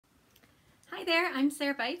Hi there, I'm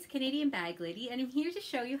Sarah Bites, Canadian Bag Lady, and I'm here to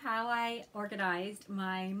show you how I organized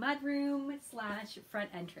my mudroom slash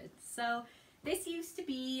front entrance. So this used to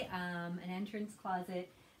be an entrance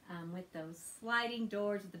closet with those sliding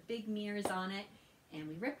doors with the big mirrors on it, and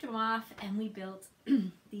we ripped them off and we built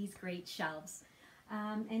these great shelves.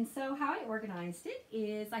 And so how I organized it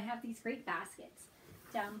is I have these great baskets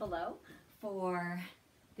down below for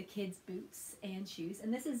the kids' boots and shoes,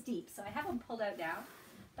 and this is deep, so I have them pulled out now.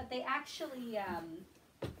 But they actually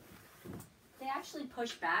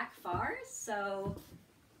push back far, so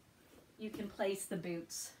you can place the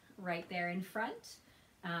boots right there in front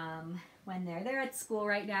when they're at school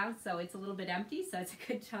right now, so it's a little bit empty, so it's a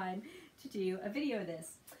good time to do a video of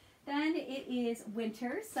this. Then it is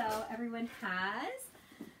winter, so everyone has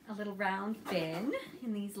a little round bin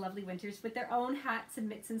in these lovely winters with their own hats and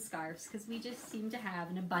mitts and scarves, because we just seem to have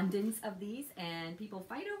an abundance of these and people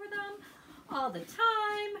fight over them all the time.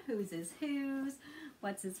 Whose is whose,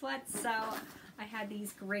 what's is what. So I had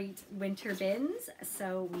these great winter bins,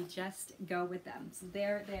 so we just go with them. So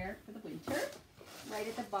they're there for the winter, right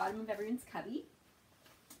at the bottom of everyone's cubby.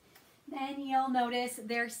 Then you'll notice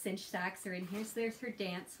their cinch sacs are in here. So there's her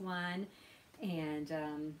dance one,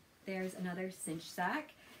 and there's another cinch sack,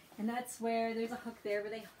 and that's where there's a hook there where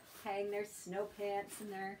they hang their snow pants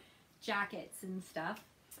and their jackets and stuff.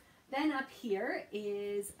 Then up here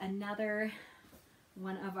is another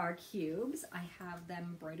one of our cubes. I have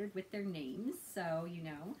them embroidered with their names, so you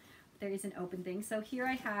know there is an open thing. So here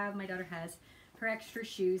I have, my daughter has her extra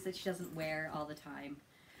shoes that she doesn't wear all the time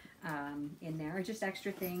in there, just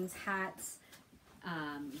extra things, hats,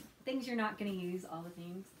 things you're not going to use all the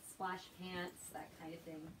things, splash pants, that kind of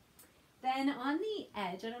thing. Then on the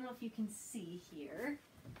edge, I don't know if you can see here,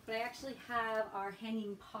 but I actually have our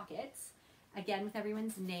hanging pockets, again with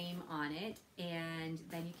everyone's name on it, and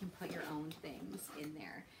then you can put your own things in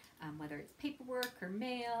there, whether it's paperwork or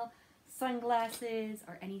mail, sunglasses,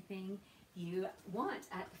 or anything you want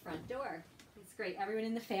at the front door. It's great. Everyone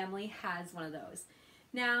in the family has one of those.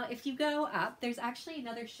 Now if you go up, there's actually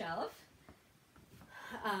another shelf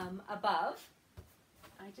above.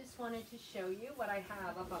 I just wanted to show you what I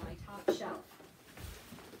have up on my top shelf.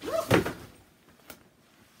 Woo!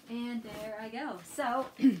 And there I go. So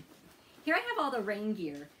here I have all the rain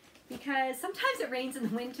gear, because sometimes it rains in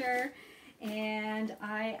the winter and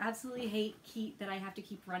I absolutely hate that I have to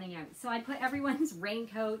keep running out. So I put everyone's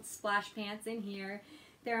raincoats, splash pants in here,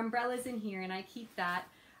 their umbrellas in here, and I keep that,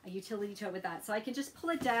 a utility tote with that. So I can just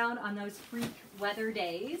pull it down on those freak weather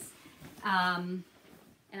days, and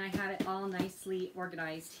I have it all nicely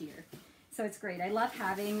organized here. So it's great. I love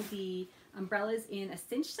having the umbrellas in a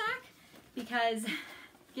cinch sack, because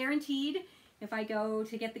guaranteed, if I go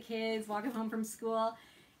to get the kids, walk them home from school,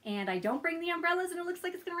 and I don't bring the umbrellas and it looks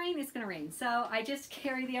like it's going to rain, it's going to rain. So I just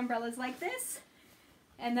carry the umbrellas like this,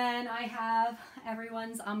 and then I have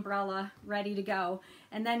everyone's umbrella ready to go.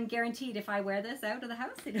 And then guaranteed, if I wear this out of the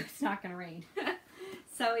house, it's not going to rain.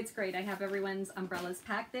 So it's great. I have everyone's umbrellas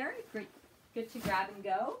packed there. Great, good to grab and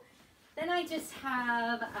go. Then I just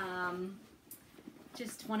have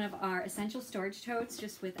just one of our essential storage totes,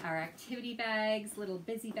 just with our activity bags, little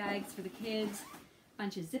busy bags for the kids,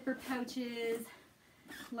 bunch of zipper pouches,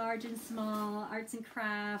 large and small, arts and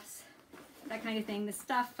crafts, that kind of thing. The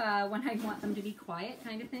stuff when I want them to be quiet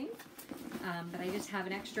kind of thing. But I just have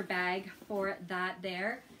an extra bag for that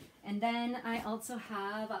there. And then I also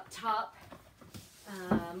have up top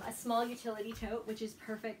a small utility tote, which is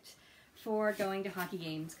perfect for going to hockey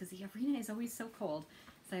games, because the arena is always so cold.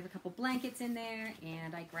 So I have a couple blankets in there,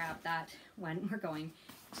 and I grab that when we're going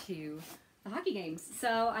to the hockey games.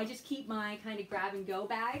 So I just keep my kind of grab and go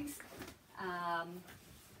bags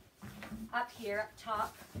up here, up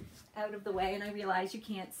top, out of the way. And I realize you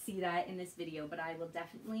can't see that in this video, but I will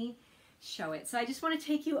definitely show it. So I just want to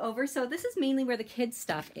take you over. So this is mainly where the kids'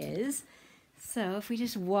 stuff is. So if we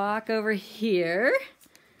just walk over here,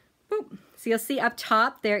 boop. So you'll see up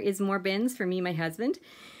top there is more bins for me and my husband.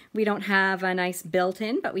 We don't have a nice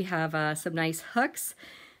built-in, but we have some nice hooks.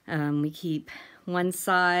 We keep one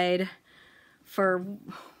side for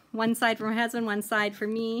my husband, one side for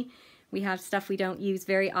me. We have stuff we don't use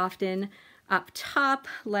very often up top,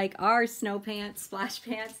 like our snow pants, splash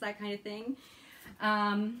pants, that kind of thing.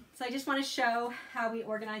 So I just want to show how we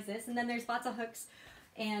organize this. And then there's lots of hooks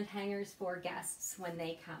and hangers for guests when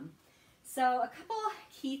they come. So a couple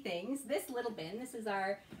key things. This little bin, this is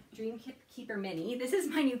our DreamKeeper Mini. This is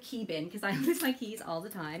my new key bin, because I lose my keys all the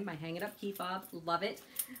time. My hang it up key fob, love it,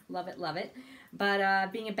 love it, love it.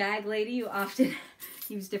 But being a bag lady, you often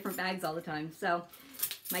use different bags all the time. So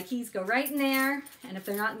my keys go right in there, and if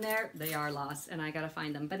they're not in there, they are lost, and I gotta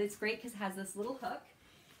find them. But it's great because it has this little hook,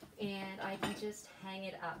 and I can just hang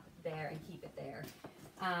it up there and keep it there.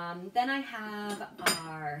 Then I have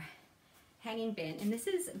our hanging bin, and this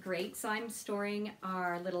is great. So I'm storing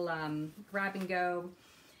our little grab and go,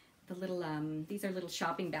 the little these are little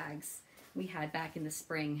shopping bags we had back in the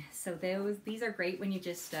spring. So these are great when you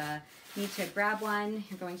just need to grab one,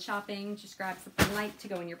 you're going shopping, just grab something light to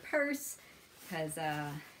go in your purse, because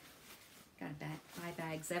gotta buy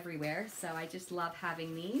bags everywhere. So I just love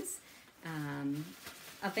having these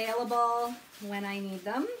available when I need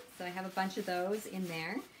them. So I have a bunch of those in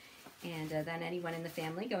there. And then anyone in the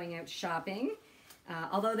family going out shopping.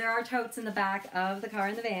 Although there are totes in the back of the car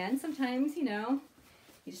and the van, sometimes, you know,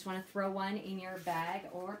 you just want to throw one in your bag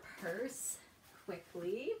or purse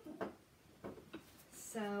quickly.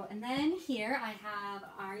 So, and then here I have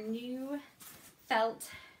our new felt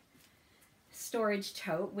storage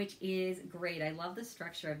tote, which is great. I love the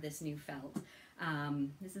structure of this new felt.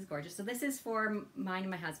 This is gorgeous. So this is for mine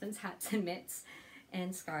and my husband's hats and mitts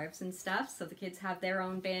and scarves and stuff. So the kids have their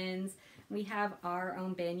own bins. We have our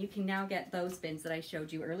own bin. You can now get those bins that I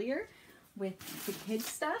showed you earlier with the kids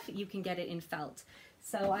stuff. You can get it in felt.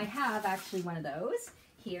 So I have actually one of those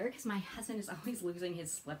here because my husband is always losing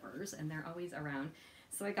his slippers and they're always around.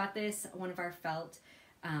 So I got this, one of our felt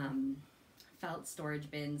storage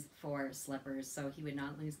bins for slippers so he would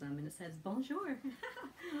not lose them, and it says bonjour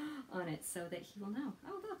on it so that he will know,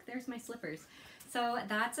 oh look, there's my slippers. So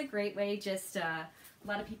that's a great way. Just a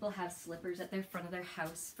lot of people have slippers at their front of their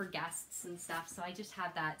house for guests and stuff, so I just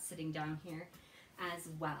have that sitting down here as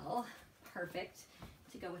well. Perfect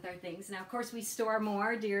to go with our things. Now of course we store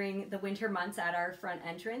more during the winter months at our front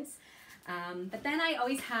entrance, but then I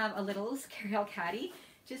always have a little carry-all caddy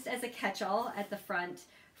just as a catch-all at the front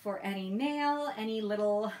for any mail, any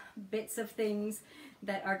little bits of things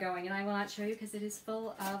that are going. And I will not show you because it is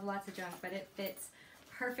full of lots of junk, but it fits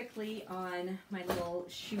perfectly on my little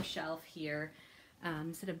shoe shelf here.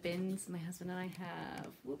 Instead of bins, my husband and I have,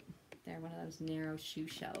 whoop, they're one of those narrow shoe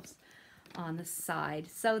shelves on the side.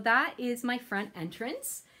 So that is my front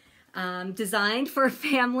entrance, designed for a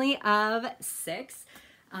family of 6,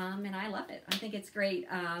 and I love it. I think it's great.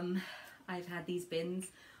 I've had these bins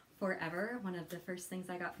forever. One of the first things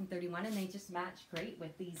I got from 31, and they just match great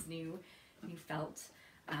with these new felt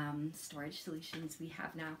storage solutions we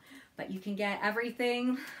have now. But you can get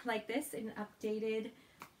everything like this in an updated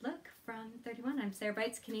look from 31. I'm Sarah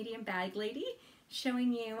Bites, Canadian Bag Lady,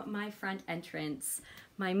 showing you my front entrance,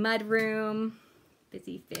 my mud room,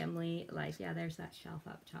 busy family life. Yeah, there's that shelf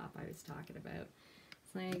up top I was talking about.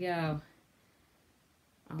 So there you go.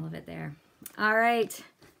 All of it there. All right.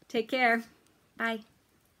 Take care. Bye.